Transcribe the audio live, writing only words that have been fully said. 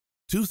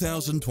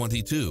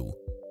2022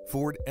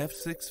 Ford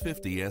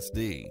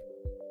F-650SD.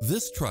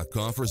 This truck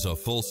offers a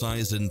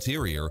full-size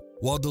interior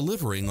while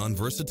delivering on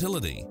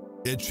versatility.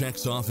 It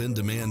checks off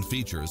in-demand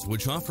features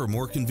which offer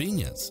more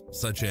convenience,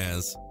 such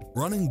as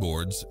running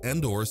boards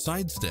and/or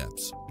side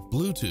steps,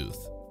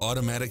 Bluetooth,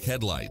 automatic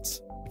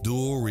headlights,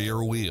 dual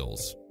rear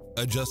wheels,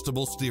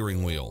 adjustable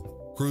steering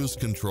wheel, cruise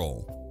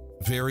control,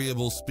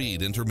 variable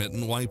speed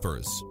intermittent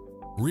wipers,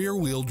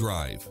 rear-wheel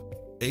drive,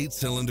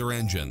 8-cylinder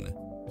engine,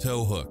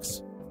 tow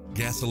hooks,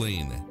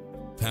 gasoline,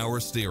 power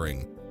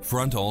steering,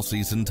 front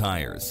all-season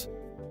tires,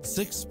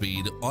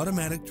 6-speed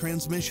automatic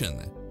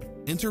transmission,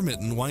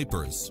 intermittent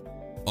wipers,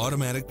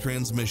 automatic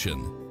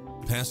transmission,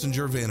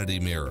 passenger vanity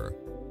mirror.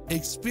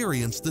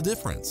 Experience the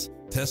difference.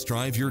 Test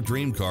drive your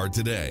dream car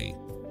today.